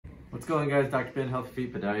What's going on, guys? Dr. Binh, Healthy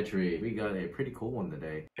Feet Podiatry. We got a pretty cool one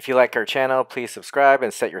today. If you like our channel, please subscribe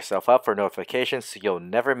and set yourself up for notifications so you'll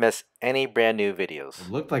never miss any brand new videos. It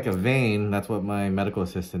looked like a vein. That's what my medical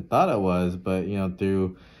assistant thought it was, but you know,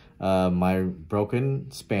 through my broken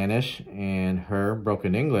Spanish and her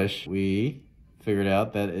broken English, we figured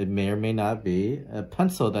out that it may or may not be a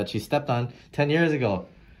pencil that she stepped on 10 years ago.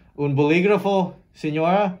 Un bolígrafo,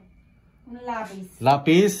 señora? Un lápiz.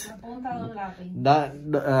 Lápiz. La punta de un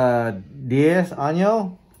lápiz. 10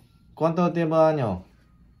 años. ¿Cuánto tiempo año?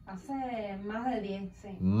 Hace más de 10,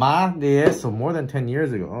 sí. Más de 10, so more than 10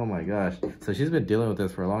 years ago. Oh my gosh. So she's been dealing with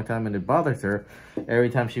this for a long time and it bothers her every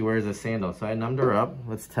time she wears a sandal. So I numbed her up.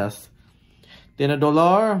 Let's test. ¿Tiene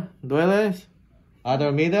dolor? ¿Dueles? ¿Ha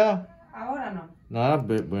dormida? Ahora no. No,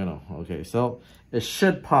 bueno. Okay, so it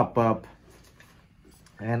should pop up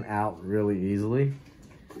and out really easily.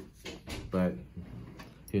 But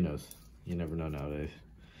who knows? You never know nowadays.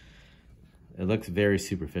 It looks very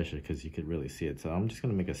superficial because you could really see it. So I'm just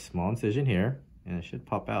going to make a small incision here and it should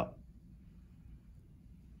pop out.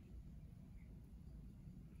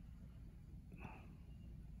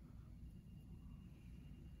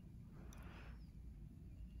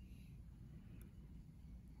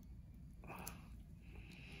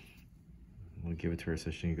 We'll give it to her so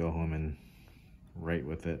she can go home and write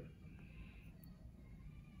with it.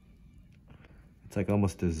 It's like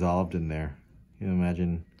almost dissolved in there. You know,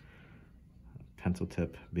 imagine a pencil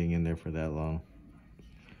tip being in there for that long.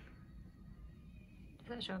 Does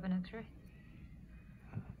that show up in X-ray?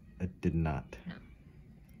 It did not. No.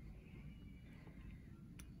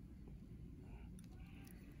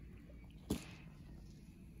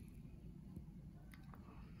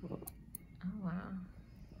 Oh, wow.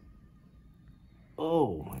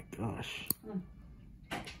 Oh my gosh.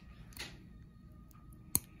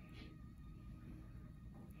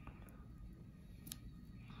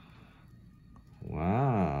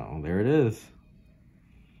 Wow, there it is.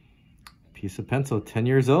 Piece of pencil, 10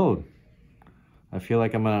 years old. I feel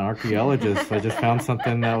like I'm an archaeologist. I just found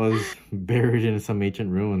something that was buried in some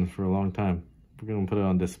ancient ruins for a long time. We're going to put it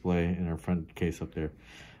on display in our front case up there.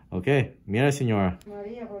 Okay, mira, señora.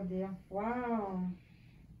 María, por Dios. Wow.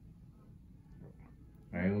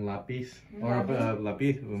 Hay un lápiz. Un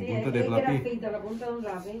lápiz, un Sí, punto de lápiz. grafito, la punta de un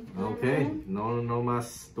lápiz. Okay, no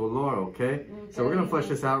más dolor, okay? So we're going to flush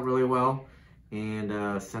this out really well and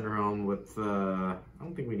send her home with, I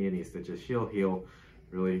don't think we need any stitches. She'll heal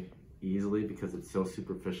really easily because it's so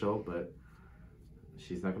superficial, but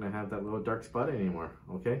she's not going to have that little dark spot anymore,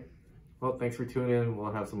 okay? Well, thanks for tuning in.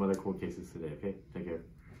 We'll have some other cool cases today, okay? Take care.